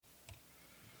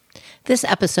This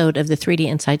episode of the 3D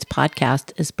Insights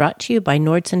podcast is brought to you by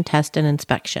Nordson Test and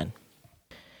Inspection.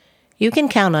 You can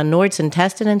count on Nordson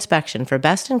Test and Inspection for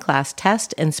best-in-class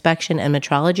test, inspection, and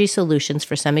metrology solutions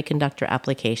for semiconductor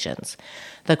applications.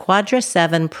 The Quadra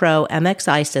 7 Pro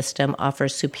MXI system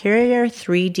offers superior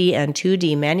 3D and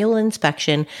 2D manual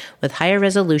inspection with higher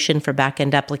resolution for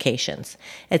back-end applications.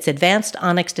 Its advanced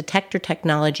onyx detector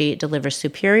technology delivers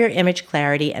superior image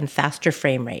clarity and faster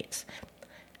frame rates.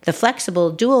 The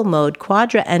flexible dual-mode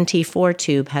Quadra NT4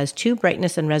 tube has two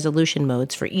brightness and resolution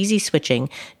modes for easy switching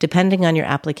depending on your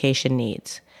application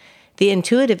needs. The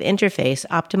intuitive interface,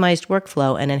 optimized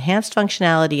workflow, and enhanced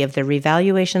functionality of the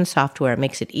revaluation software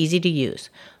makes it easy to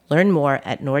use. Learn more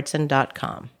at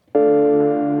nordson.com.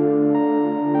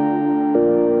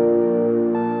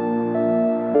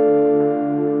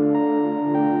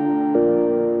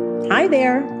 Hi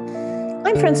there.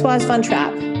 I'm Françoise Von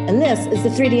Trapp, and this is the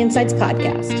 3D Insights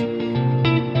podcast.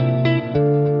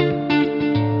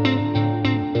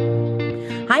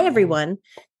 Hi, everyone.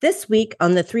 This week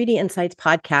on the 3D Insights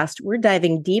podcast, we're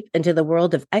diving deep into the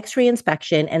world of X-ray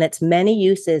inspection and its many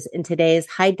uses in today's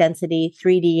high-density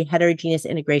 3D heterogeneous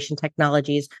integration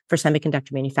technologies for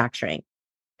semiconductor manufacturing.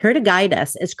 Here to guide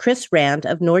us is Chris Rand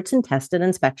of Nordson Test and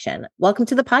Inspection. Welcome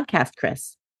to the podcast,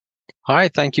 Chris. Hi,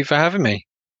 thank you for having me.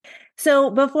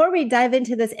 So before we dive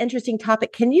into this interesting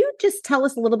topic, can you just tell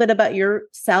us a little bit about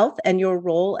yourself and your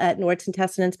role at Nordson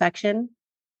Test and Inspection?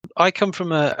 I come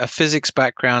from a physics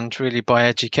background really by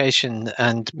education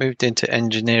and moved into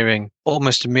engineering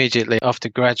almost immediately after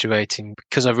graduating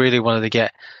because I really wanted to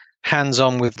get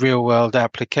hands-on with real-world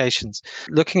applications.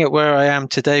 Looking at where I am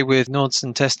today with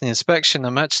Nordson Testing Inspection,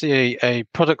 I'm actually a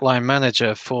product line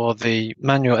manager for the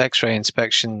manual X-ray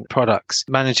inspection products,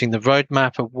 managing the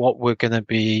roadmap of what we're going to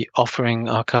be offering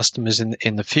our customers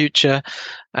in the future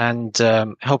and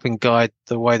helping guide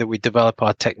the way that we develop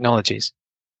our technologies.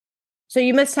 So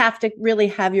you must have to really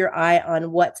have your eye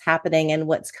on what's happening and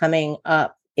what's coming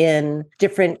up in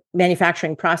different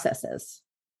manufacturing processes.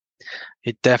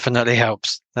 It definitely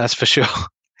helps. That's for sure.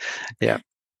 Yeah.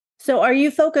 So are you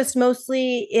focused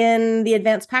mostly in the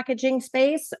advanced packaging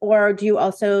space, or do you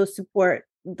also support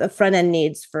the front end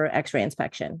needs for X-ray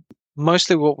inspection?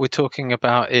 Mostly what we're talking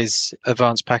about is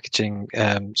advanced packaging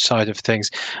side of things,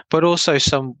 but also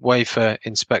some wafer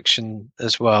inspection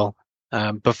as well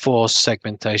before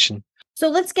segmentation. So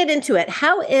let's get into it.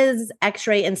 How is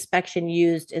X-ray inspection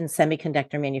used in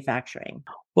semiconductor manufacturing?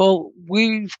 Well,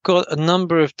 we've got a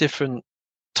number of different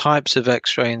types of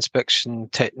X-ray inspection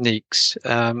techniques.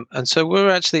 And so we're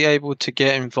actually able to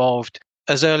get involved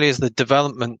as early as the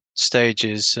development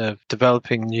stages of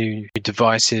developing new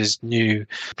devices, new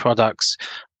products,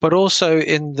 but also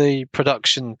in the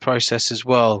production process as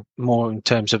well, more in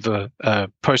terms of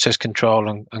process control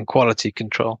and quality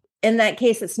control. In that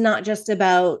case, it's not just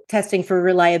about testing for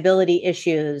reliability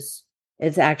issues.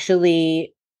 It's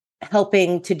actually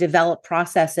helping to develop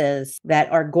processes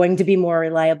that are going to be more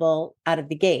reliable out of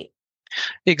the gate.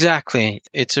 Exactly.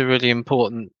 It's a really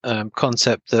important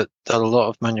concept that a lot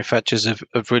of manufacturers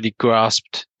have really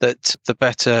grasped, that the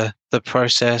better the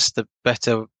process, the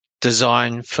better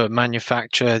design for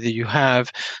manufacture that you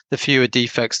have, the fewer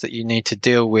defects that you need to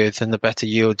deal with and the better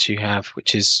yields you have,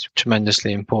 which is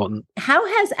tremendously important. How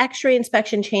has X-ray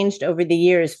inspection changed over the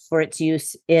years for its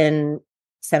use in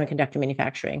semiconductor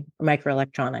manufacturing or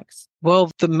microelectronics?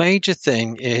 Well, the major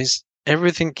thing is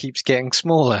everything keeps getting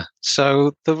smaller.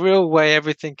 So the real way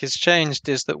everything has changed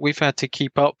is that we've had to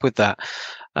keep up with that.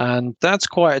 And that's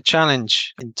quite a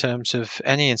challenge in terms of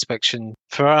any inspection.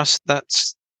 For us,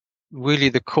 that's really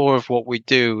the core of what we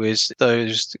do, is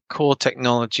those core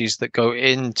technologies that go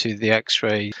into the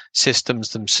X-ray systems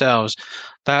themselves.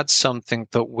 That's something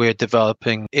that we're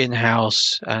developing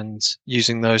in-house and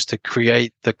using those to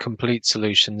create the complete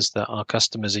solutions that our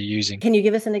customers are using. Can you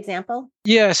give us an example?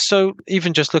 Yeah, so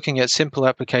even just looking at simple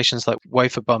applications like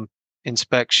wafer bump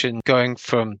inspection, going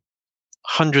from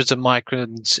hundreds of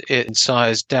microns in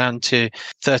size down to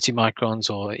 30 microns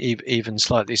or even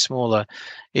slightly smaller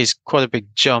is quite a big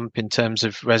jump in terms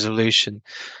of resolution.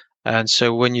 And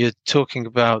so when you're talking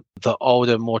about the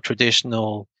older, more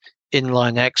traditional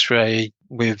inline X-ray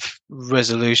with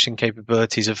resolution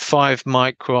capabilities of 5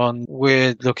 micron,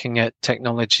 we're looking at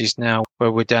technologies now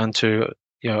where we're down to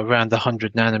around the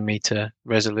 100 nanometer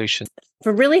resolution.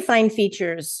 For really fine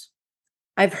features,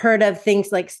 I've heard of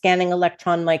things like scanning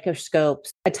electron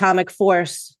microscopes, atomic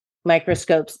force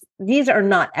microscopes. These are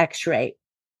not X-ray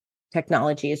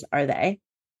technologies, are they?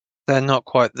 They're not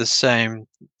quite the same.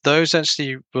 Those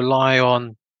actually rely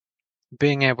on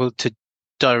being able to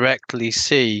directly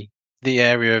see the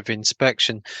area of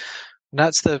inspection.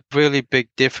 That's the really big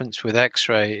difference with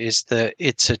X-ray, is that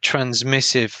it's a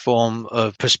transmissive form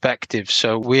of perspective.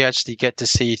 So we actually get to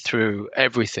see through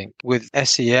everything. With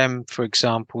SEM, for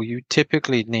example, you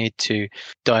typically need to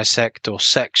dissect or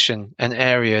section an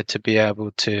area to be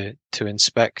able to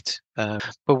inspect.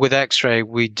 But with X-ray,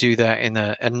 we do that in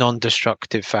a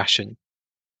non-destructive fashion.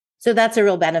 So that's a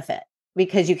real benefit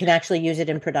because you can actually use it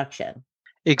in production.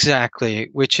 Exactly,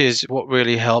 which is what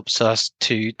really helps us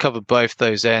to cover both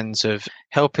those ends of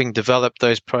helping develop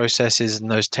those processes and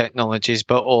those technologies,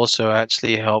 but also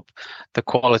actually help the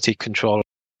quality control.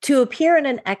 To appear in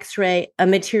an X-ray, a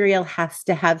material has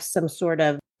to have some sort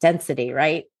of density,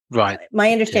 right? Right.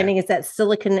 My understanding is that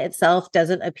silicon itself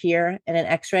doesn't appear in an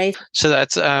X-ray. So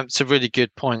that's it's a really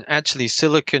good point. Actually,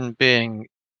 silicon being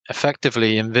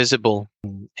effectively invisible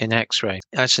in X-ray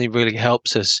actually really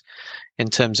helps us in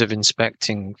terms of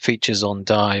inspecting features on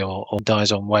die or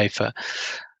dies on wafer,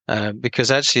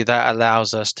 because actually that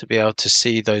allows us to be able to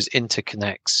see those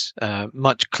interconnects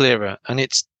much clearer. And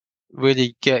it's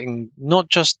really getting not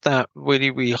just that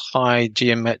really, really high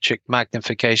geometric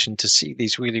magnification to see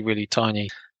these really, really tiny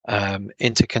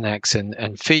interconnects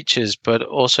and features, but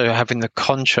also having the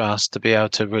contrast to be able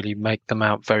to really make them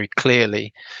out very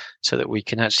clearly so that we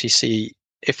can actually see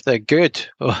if they're good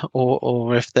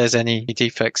or if there's any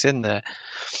defects in there.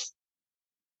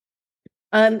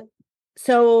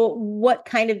 So what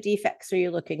kind of defects are you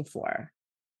looking for?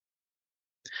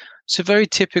 So very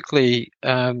typically,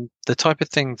 the type of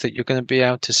thing that you're going to be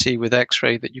able to see with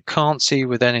X-ray that you can't see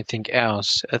with anything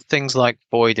else are things like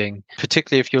voiding,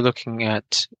 particularly if you're looking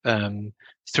at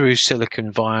through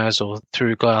silicon vias or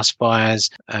through glass vias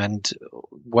and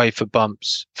wafer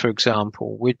bumps, for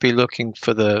example. We'd be looking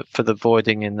for the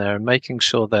voiding in there and making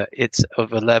sure that it's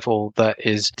of a level that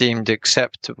is deemed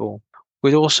acceptable.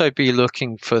 We'd also be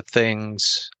looking for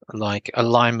things like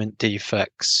alignment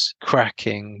defects,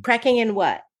 cracking. Cracking in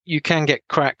what? You can get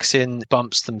cracks in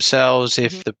bumps themselves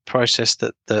if the process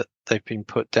that they've been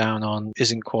put down on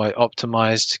isn't quite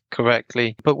optimized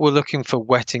correctly. But we're looking for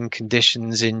wetting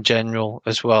conditions in general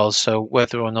as well. So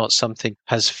whether or not something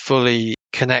has fully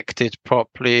connected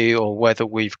properly or whether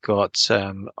we've got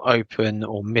open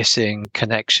or missing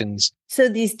connections. So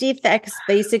these defects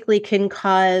basically can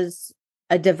cause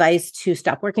a device to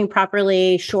stop working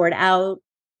properly, short out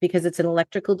because it's an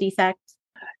electrical defect?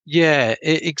 Yeah,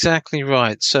 exactly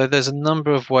right. So there's a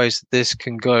number of ways that this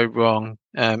can go wrong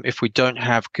if we don't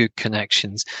have good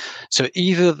connections. So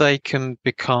either they can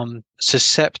become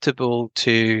susceptible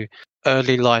to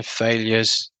early life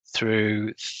failures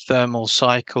through thermal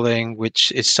cycling,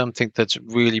 which is something that's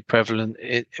really prevalent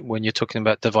when you're talking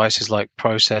about devices like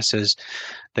processors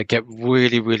that get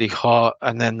really, really hot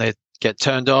and then they get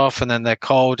turned off and then they're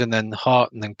cold and then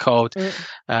hot and then cold.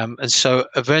 And so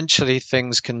eventually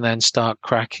things can then start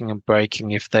cracking and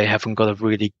breaking if they haven't got a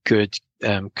really good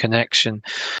connection.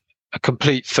 A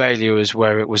complete failure is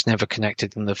where it was never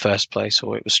connected in the first place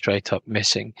or it was straight up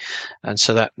missing. And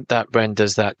so that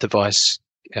renders that device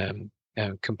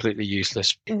completely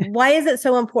useless. Why is it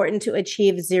so important to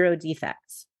achieve zero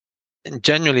defects? And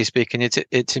generally speaking,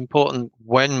 it's important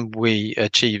when we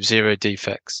achieve zero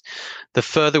defects. The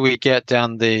further we get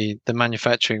down the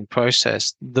manufacturing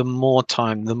process, the more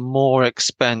time, the more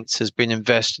expense has been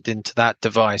invested into that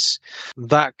device.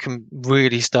 That can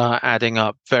really start adding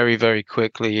up very, very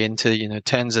quickly into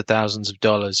tens of thousands of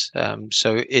dollars.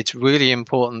 So it's really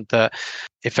important that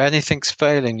if anything's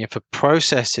failing, if a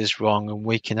process is wrong, and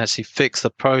we can actually fix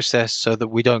the process so that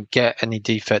we don't get any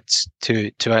defects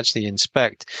to actually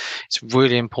inspect, it's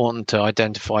really important to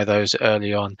identify those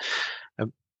early on.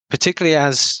 Particularly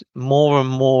as more and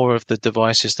more of the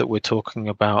devices that we're talking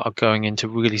about are going into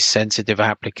really sensitive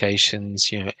applications,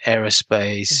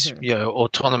 aerospace,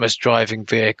 autonomous driving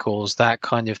vehicles, that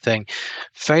kind of thing.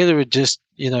 Failure just,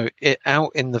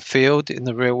 out in the field, in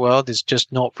the real world, is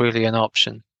just not really an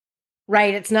option.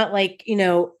 Right. It's not like,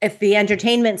 if the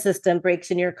entertainment system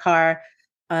breaks in your car,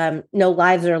 no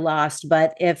lives are lost.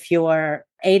 But if your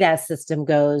ADAS system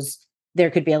goes, there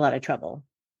could be a lot of trouble.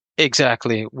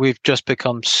 Exactly. We've just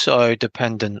become so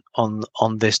dependent on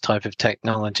this type of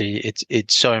technology.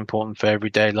 It's so important for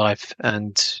everyday life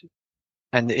and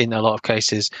in a lot of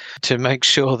cases to make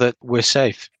sure that we're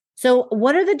safe. So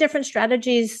what are the different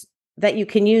strategies that you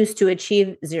can use to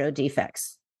achieve zero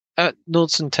defects? At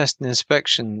Nordson Test and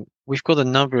Inspection, we've got a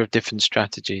number of different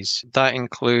strategies. That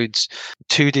includes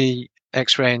 2D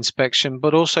X-ray inspection,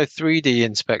 but also 3D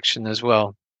inspection as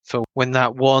well. For when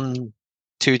that one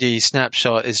 2D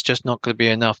snapshot is just not going to be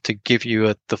enough to give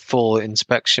you the full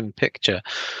inspection picture.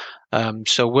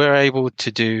 So we're able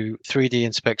to do 3D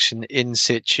inspection in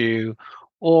situ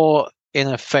or in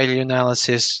a failure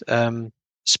analysis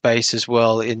space as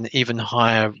well, in even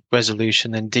higher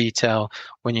resolution and detail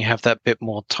when you have that bit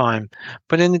more time.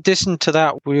 But in addition to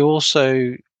that, we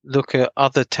also look at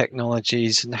other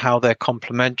technologies and how they're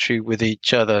complementary with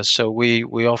each other. So we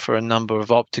offer a number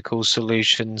of optical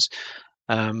solutions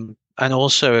and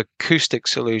also acoustic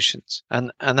solutions.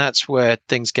 And that's where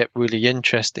things get really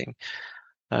interesting.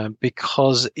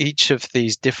 Because each of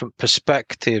these different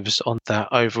perspectives on that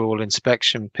overall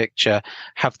inspection picture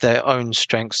have their own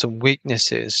strengths and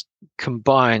weaknesses.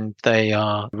 Combined, they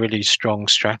are a really strong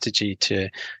strategy to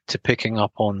picking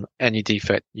up on any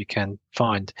defect you can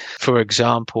find. For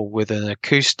example, with an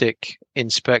acoustic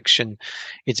inspection,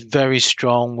 it's very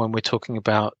strong when we're talking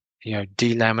about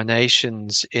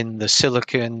delaminations in the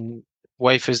silicon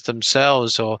wafers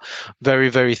themselves, or very,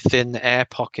 very thin air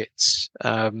pockets,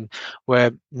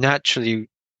 where naturally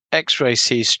X-ray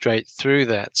sees straight through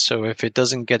that. So if it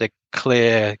doesn't get a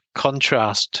clear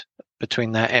contrast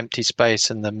between that empty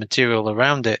space and the material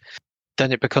around it,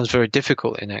 then it becomes very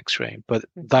difficult in X-ray. But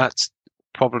that's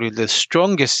probably the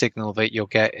strongest signal that you'll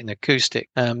get in acoustic.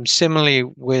 Similarly,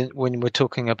 when we're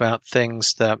talking about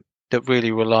things that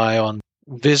really rely on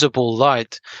visible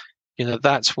light,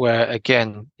 that's where,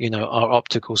 again, our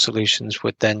optical solutions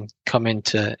would then come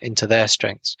into their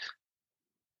strengths.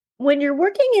 When you're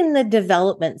working in the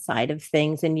development side of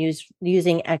things and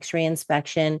using X-ray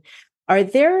inspection, are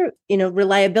there,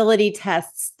 reliability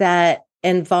tests that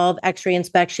involve X-ray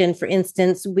inspection? For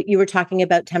instance, you were talking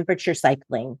about temperature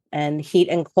cycling and heat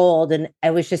and cold. And I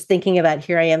was just thinking about,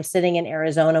 here I am sitting in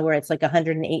Arizona where it's like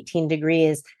 118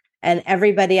 degrees. And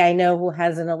everybody I know who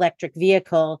has an electric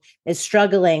vehicle is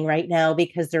struggling right now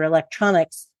because their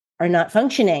electronics are not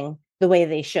functioning the way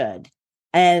they should.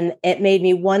 And it made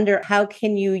me wonder, how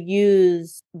can you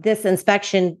use this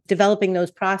inspection, developing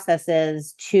those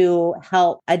processes to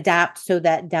help adapt so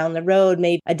that down the road,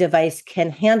 maybe a device can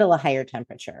handle a higher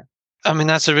temperature? I mean,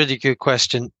 that's a really good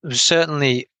question.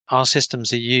 Certainly, our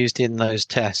systems are used in those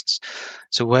tests.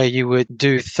 So where you would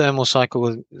do thermal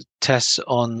cycle tests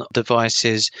on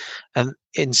devices and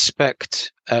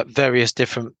inspect various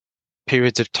different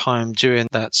periods of time during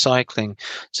that cycling,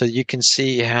 so you can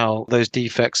see how those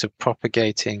defects are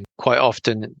propagating. Quite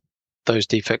often, those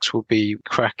defects will be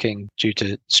cracking due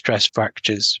to stress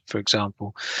fractures, for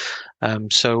example.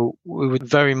 So we would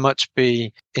very much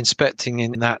be inspecting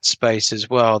in that space as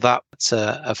well. That's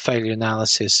a failure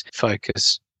analysis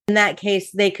focus. In that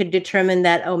case, they could determine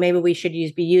that, maybe we should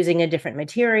be using a different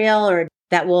material or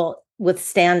that will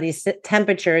withstand these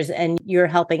temperatures, and you're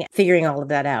helping figuring all of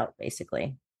that out,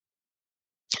 basically.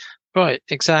 Right,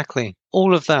 exactly.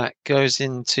 All of that goes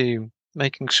into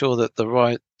making sure that the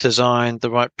right design,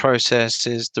 the right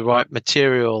processes, the right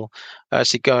material are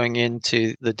actually going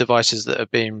into the devices that are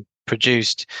being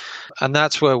produced. And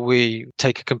that's where we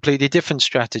take a completely different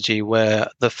strategy, where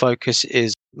the focus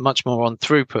is much more on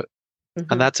throughput.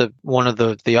 Mm-hmm. And that's one of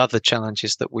the other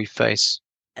challenges that we face.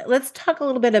 Let's talk a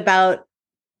little bit about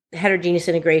heterogeneous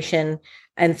integration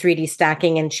and 3D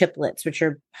stacking and chiplets, which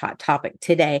are a hot topic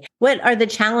today. What are the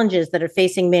challenges that are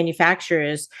facing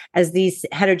manufacturers as these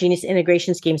heterogeneous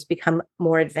integration schemes become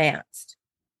more advanced?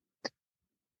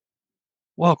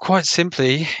 Well, quite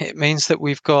simply, it means that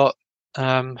we've got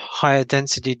higher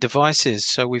density devices.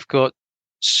 So we've got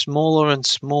smaller and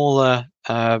smaller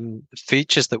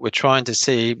features that we're trying to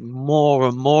see, more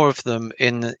and more of them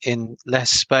in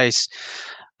less space.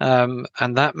 And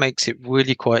that makes it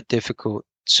really quite difficult.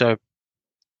 So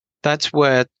that's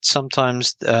where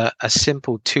sometimes a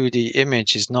simple 2D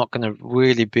image is not going to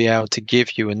really be able to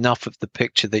give you enough of the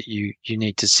picture that you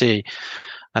need to see.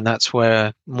 And that's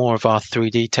where more of our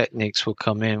 3D techniques will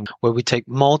come in, where we take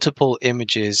multiple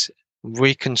images,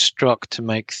 reconstruct to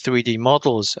make 3D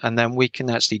models, and then we can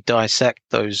actually dissect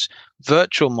those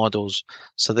virtual models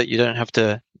so that you don't have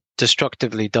to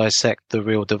destructively dissect the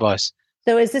real device.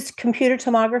 So is this computer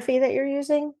tomography that you're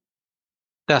using?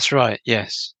 That's right,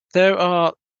 yes. There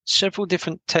are several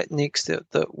different techniques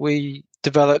that we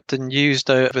developed and used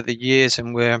over the years,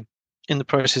 and we're in the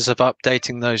process of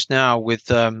updating those now with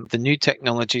the new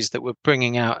technologies that we're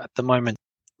bringing out at the moment.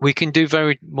 We can do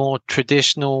very more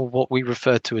traditional, what we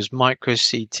refer to as micro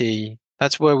CT.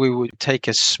 That's where we would take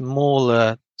a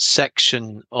smaller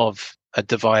section of a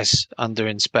device under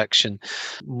inspection,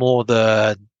 more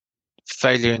the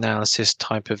failure analysis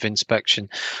type of inspection.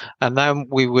 And then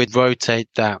we would rotate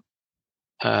that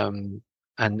and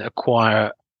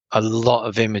acquire a lot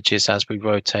of images as we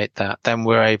rotate that. Then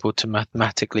we're able to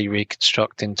mathematically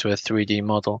reconstruct into a 3D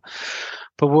model.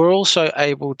 But we're also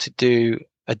able to do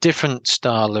a different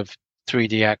style of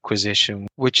 3D acquisition,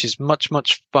 which is much,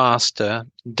 much faster,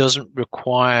 doesn't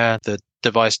require the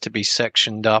device to be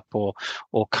sectioned up or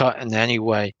cut in any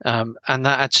way. And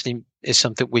that actually is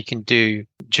something we can do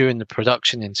during the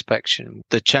production inspection.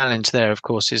 The challenge there, of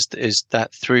course, is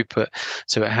that throughput.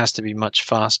 So it has to be much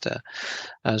faster.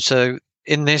 So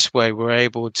in this way, we're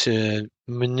able to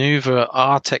maneuver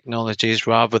our technologies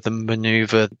rather than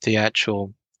maneuver the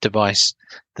actual device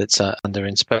that's under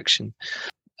inspection.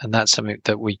 And that's something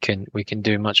that we can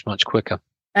do much, much quicker.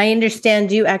 I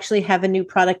understand you actually have a new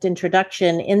product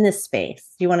introduction in this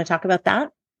space. Do you want to talk about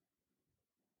that?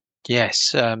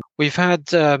 Yes, we've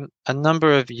had a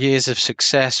number of years of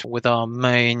success with our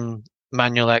main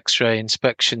manual X-ray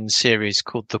inspection series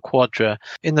called the Quadra.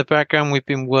 In the background, we've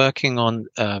been working on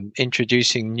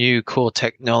introducing new core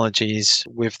technologies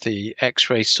with the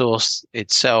X-ray source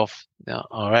itself,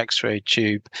 our X-ray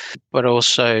tube, but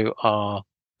also our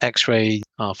X-ray,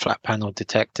 our flat panel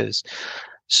detectors.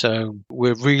 So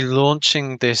we're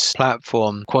relaunching this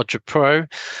platform, Quadra Pro.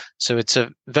 So it's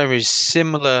a very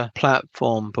similar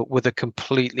platform, but with a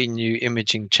completely new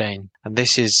imaging chain. And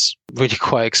this is really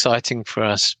quite exciting for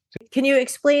us. Can you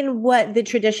explain what the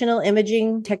traditional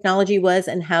imaging technology was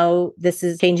and how this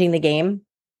is changing the game?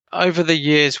 Over the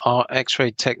years, our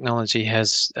X-ray technology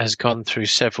has gone through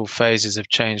several phases of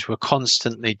change. We're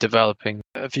constantly developing.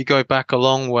 If you go back a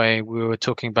long way, we were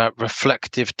talking about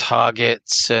reflective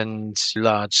targets and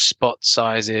large spot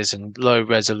sizes and low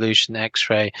resolution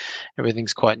X-ray.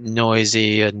 Everything's quite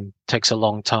noisy and takes a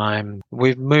long time.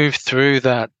 We've moved through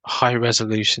that. High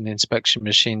resolution inspection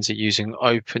machines are using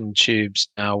open tubes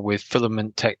now with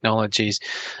filament technologies.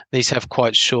 These have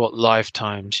quite short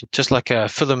lifetimes. Just like a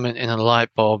filament in a light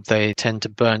bulb, they tend to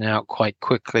burn out quite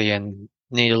quickly and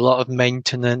need a lot of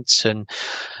maintenance. And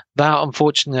that,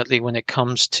 unfortunately, when it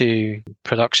comes to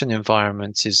production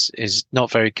environments, is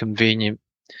not very convenient.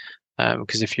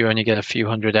 Because if you only get a few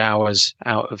hundred hours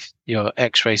out of your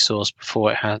X-ray source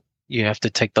before you have to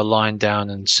take the line down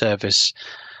and service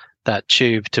that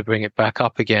tube to bring it back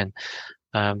up again.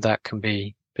 That can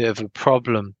be a bit of a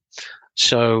problem.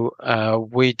 So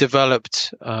we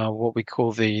developed what we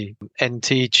call the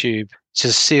NT tube. It's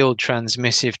a sealed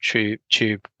transmissive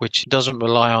tube, which doesn't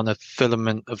rely on a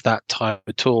filament of that type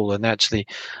at all, and actually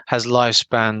has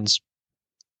lifespans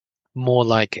more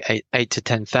like 8 to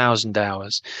 10,000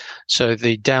 hours. So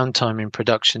the downtime in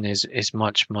production is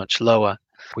much, much lower.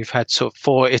 We've had sort of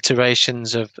 4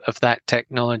 iterations of that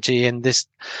technology, and this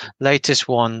latest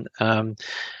one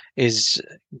is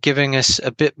giving us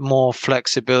a bit more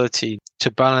flexibility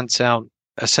to balance out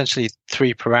essentially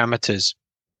 3 parameters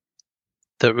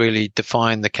that really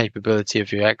define the capability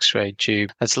of your X-ray tube.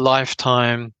 That's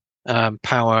lifetime,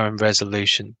 power, and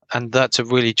resolution. And that's a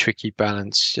really tricky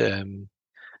balance. And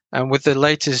with the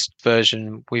latest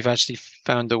version, we've actually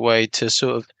found a way to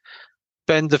sort of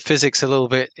bend the physics a little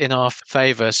bit in our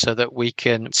favor so that we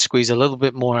can squeeze a little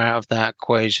bit more out of that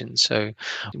equation. So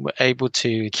we're able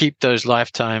to keep those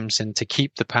lifetimes and to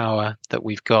keep the power that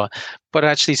we've got, but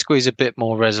actually squeeze a bit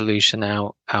more resolution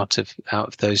out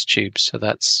of those tubes. So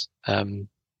that's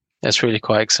really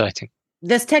quite exciting.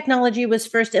 This technology was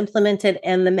first implemented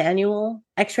in the manual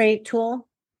X-ray tool?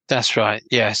 That's right,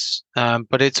 yes.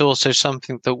 But it's also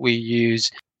something that we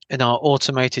use in our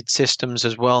automated systems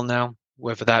as well now,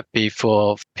 whether that be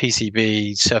for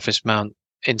PCB surface mount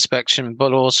inspection,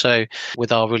 but also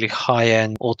with our really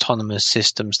high-end autonomous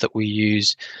systems that we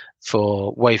use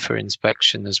for wafer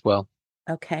inspection as well.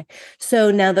 Okay. So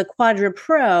now the Quadra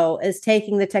Pro is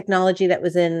taking the technology that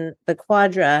was in the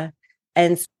Quadra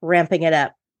and ramping it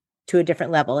up to a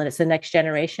different level, and it's the next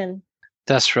generation?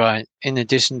 That's right. In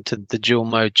addition to the dual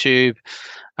mode tube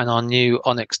and our new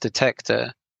Onyx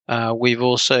detector, we've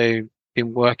also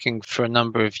been working for a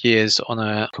number of years on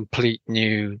a complete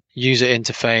new user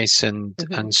interface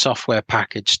and software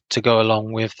package to go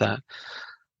along with that.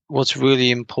 What's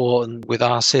really important with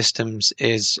our systems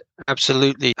is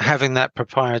absolutely having that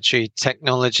proprietary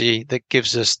technology that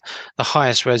gives us the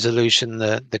highest resolution,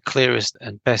 the clearest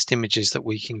and best images that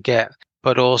we can get,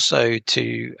 but also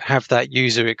to have that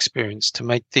user experience to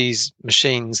make these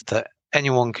machines that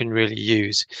anyone can really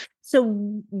use. So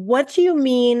what do you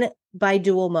mean by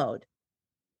dual mode?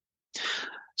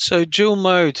 So dual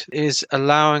mode is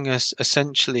allowing us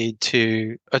essentially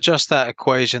to adjust that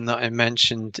equation that I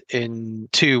mentioned in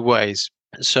 2 ways.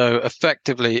 So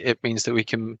effectively, it means that we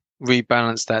can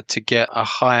rebalance that to get a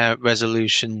higher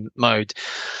resolution mode.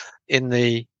 In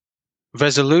the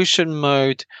resolution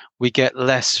mode, we get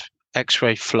less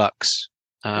X-ray flux.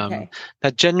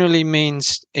 That generally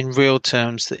means in real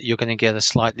terms that you're going to get a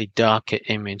slightly darker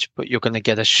image, but you're going to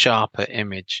get a sharper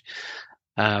image.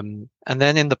 And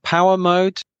then in the power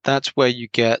mode, That's where you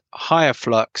get higher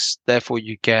flux, therefore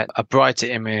you get a brighter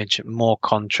image, more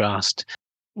contrast.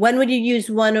 When would you use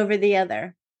one over the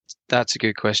other? That's a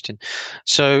good question.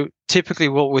 So typically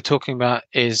what we're talking about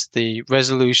is the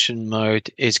resolution mode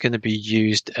is going to be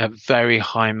used at very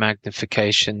high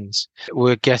magnifications.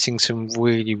 We're getting some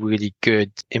really, really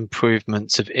good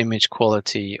improvements of image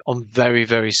quality on very,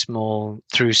 very small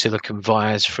through silicon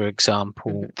vias, for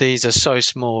example. These are so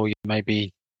small,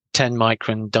 maybe 10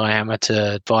 micron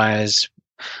diameter vias,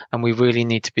 and we really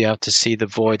need to be able to see the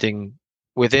voiding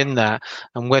within that,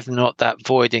 and whether or not that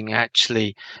voiding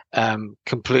actually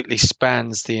completely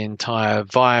spans the entire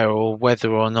via, or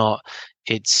whether or not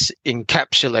it's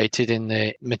encapsulated in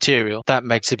the material. That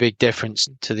makes a big difference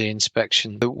to the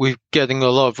inspection. We're getting a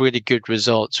lot of really good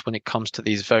results when it comes to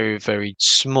these very, very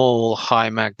small, high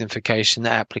magnification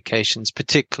applications,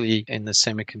 particularly in the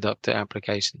semiconductor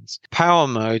applications. Power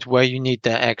mode, where you need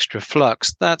that extra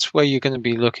flux, that's where you're going to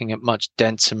be looking at much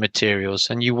denser materials,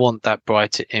 and you want that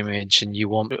brighter image, and you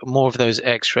want more of those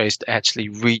X-rays to actually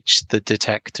reach the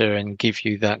detector and give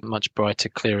you that much brighter,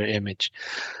 clearer image.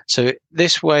 So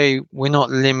this way, we're not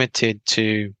limited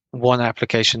to one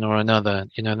application or another.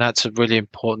 That's a really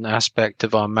important aspect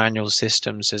of our manual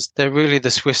systems, is they're really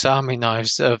the Swiss Army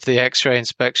knives of the X-ray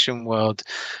inspection world.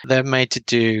 They're made to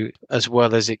do as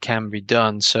well as it can be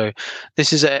done. So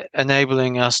this is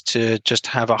enabling us to just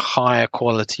have a higher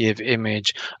quality of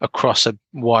image across a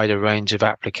wider range of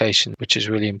applications, which is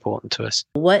really important to us.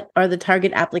 What are the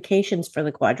target applications for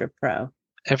the Quadra Pro?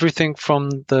 Everything from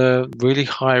the really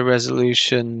high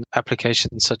resolution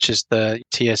applications such as the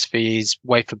TSVs,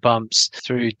 wafer bumps,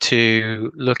 through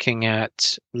to looking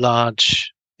at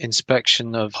large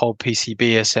inspection of whole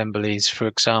PCB assemblies, for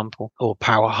example, or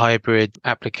power hybrid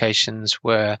applications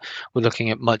where we're looking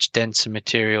at much denser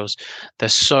materials. They're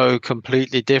so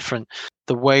completely different.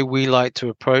 The way we like to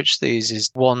approach these is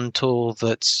one tool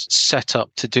that's set up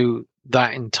to do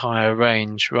that entire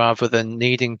range, rather than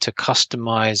needing to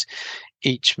customize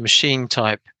each machine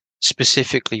type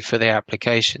specifically for the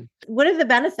application. What are the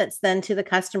benefits then to the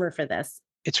customer for this?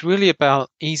 It's really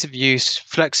about ease of use,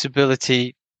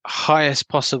 flexibility, highest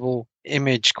possible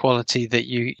image quality that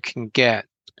you can get.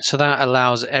 So that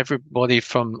allows everybody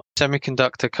from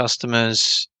semiconductor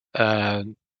customers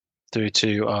through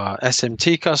to our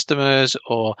SMT customers,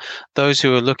 or those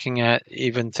who are looking at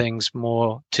even things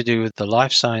more to do with the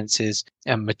life sciences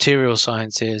and material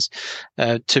sciences,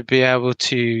 to be able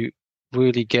to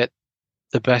really get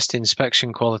the best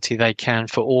inspection quality they can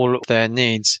for all of their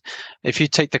needs. If you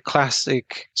take the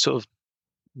classic sort of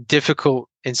difficult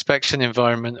inspection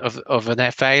environment of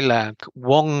an FA lab,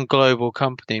 one global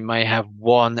company may have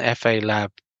one FA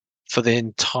lab for the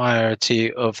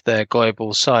entirety of their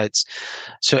global sites.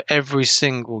 So every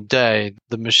single day,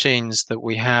 the machines that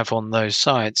we have on those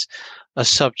sites are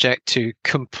subject to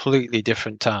completely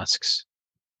different tasks.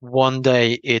 One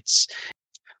day it's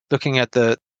looking at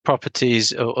the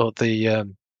properties or the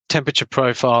temperature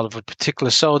profile of a particular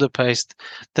solder paste.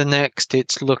 The next,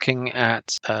 it's looking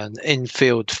at an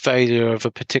in-field failure of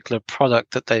a particular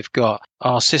product that they've got.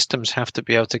 Our systems have to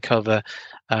be able to cover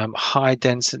high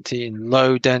density and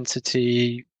low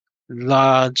density,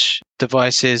 large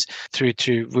devices through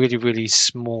to really, really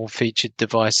small featured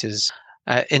devices.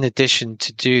 In addition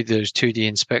to do those 2D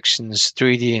inspections,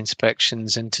 3D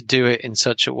inspections, and to do it in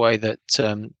such a way that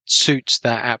suits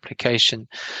that application.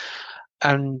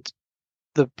 And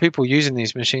the people using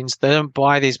these machines, they don't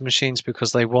buy these machines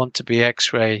because they want to be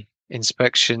X-ray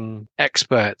inspection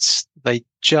experts. They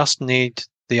just need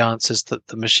the answers that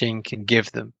the machine can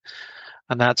give them.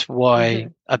 And that's why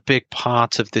a big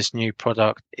part of this new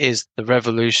product is the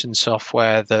Revolution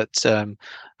software that's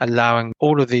allowing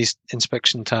all of these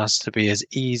inspection tasks to be as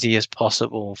easy as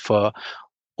possible, for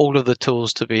all of the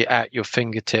tools to be at your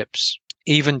fingertips,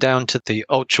 even down to the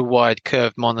ultra-wide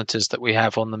curved monitors that we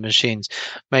have on the machines,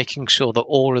 making sure that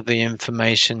all of the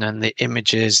information and the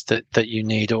images that you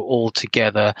need are all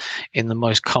together in the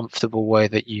most comfortable way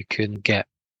that you can get.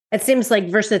 It seems like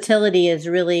versatility is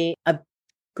really a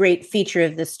great feature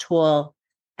of this tool,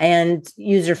 and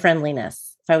user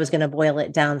friendliness, if I was going to boil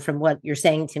it down from what you're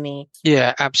saying to me.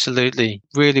 Yeah, absolutely.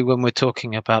 Really, when we're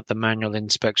talking about the manual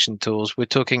inspection tools, we're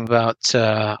talking about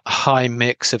a high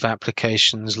mix of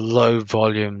applications, low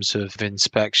volumes of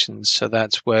inspections. So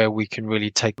that's where we can really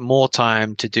take more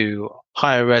time to do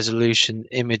higher resolution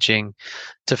imaging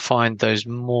to find those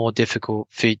more difficult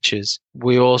features.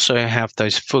 We also have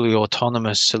those fully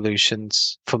autonomous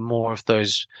solutions for more of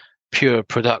those pure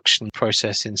production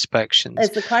process inspections. Is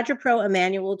the Quadra Pro a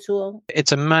manual tool?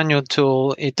 It's a manual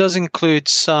tool. It does include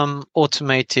some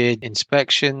automated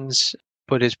inspections,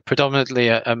 but it's predominantly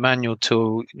a manual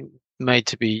tool, made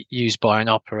to be used by an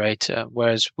operator,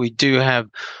 whereas we do have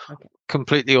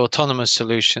completely autonomous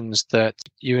solutions that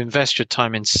you invest your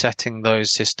time in setting those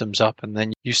systems up, and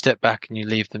then you step back and you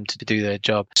leave them to do their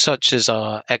job, such as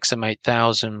our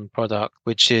XM8000 product,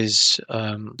 which is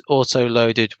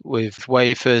auto-loaded with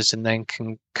wafers and then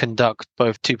can conduct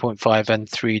both 2.5 and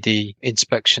 3D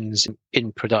inspections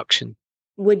in production.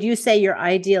 Would you say your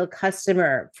ideal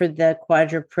customer for the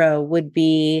Quadra Pro would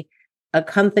be a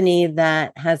company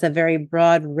that has a very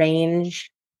broad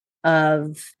range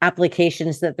of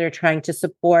applications that they're trying to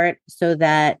support, so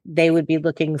that they would be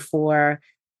looking for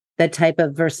the type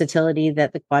of versatility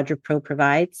that the Quadra Pro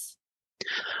provides?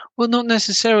 Well, not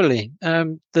necessarily.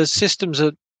 The systems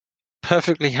are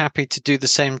perfectly happy to do the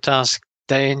same task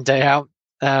day in, day out.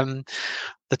 The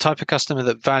type of customer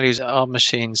that values our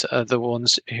machines are the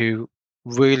ones who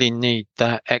really need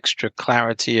that extra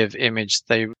clarity of image.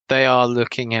 They are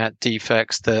looking at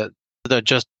defects that are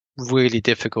just really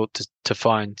difficult to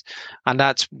find, and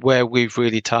that's where we've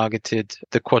really targeted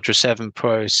the Quadra 7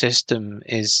 Pro system,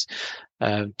 is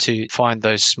to find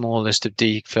those smallest of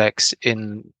defects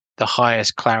in the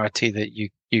highest clarity that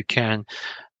you can,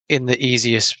 in the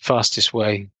easiest, fastest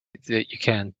way that you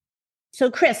can.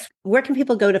 So Chris, where can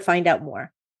people go to find out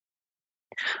more?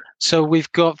 So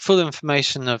we've got full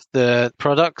information of the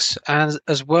products, and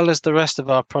as well as the rest of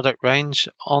our product range,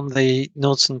 on the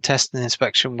Nordson Test and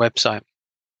Inspection website.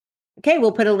 Okay,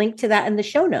 we'll put a link to that in the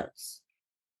show notes.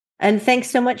 And thanks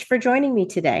so much for joining me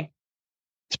today.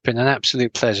 It's been an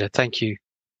absolute pleasure. Thank you.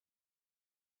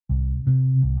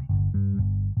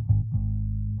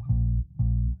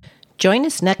 Join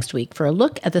us next week for a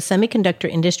look at the semiconductor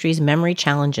industry's memory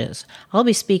challenges. I'll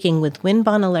be speaking with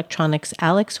Winbon Electronics'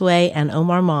 Alex Wei and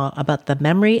Omar Ma about the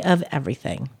memory of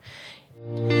everything.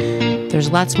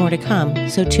 There's lots more to come,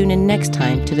 so tune in next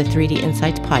time to the 3D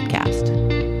Insights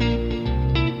podcast.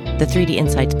 The 3D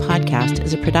Insights podcast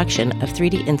is a production of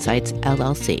 3D Insights,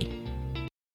 LLC.